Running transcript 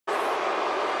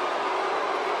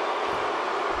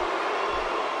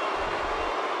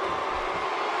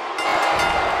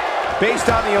Based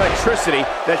on the electricity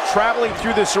that's traveling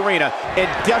through this arena and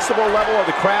decibel level of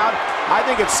the crowd, I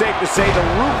think it's safe to say the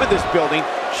roof of this building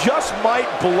just might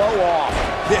blow off.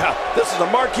 Yeah, this is a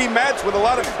marquee match with a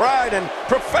lot of pride and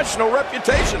professional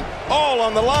reputation, all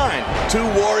on the line. Two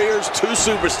warriors, two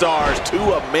superstars, two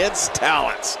immense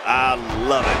talents. I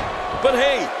love it. But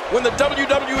hey, when the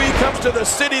WWE comes to the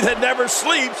city that never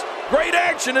sleeps, great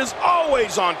action is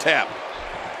always on tap.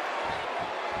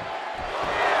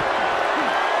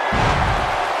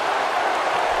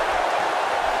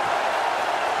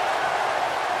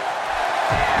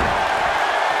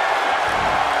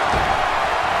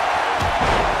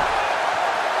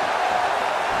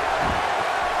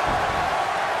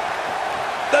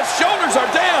 The shoulders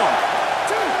are down.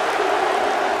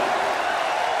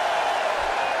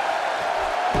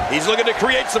 He's looking to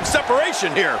create some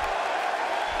separation here.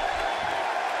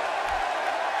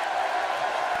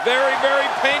 Very, very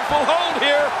painful hold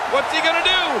here. What's he gonna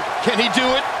do? Can he do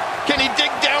it? Can he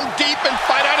dig down deep and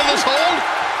fight out of this hold?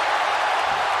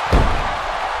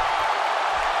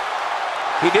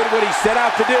 He did what he set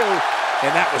out to do,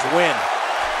 and that was win.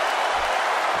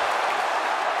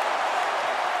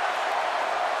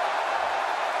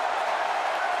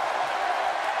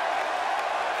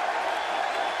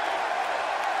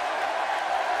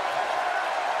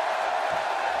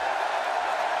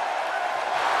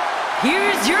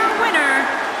 Here's your winner,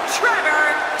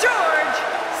 Trevor George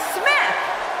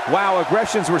Smith. Wow,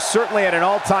 aggressions were certainly at an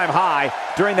all-time high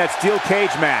during that steel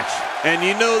cage match. And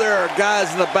you know there are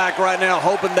guys in the back right now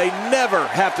hoping they never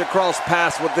have to cross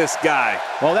paths with this guy.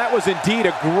 Well, that was indeed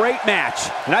a great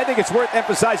match, and I think it's worth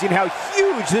emphasizing how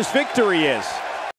huge this victory is.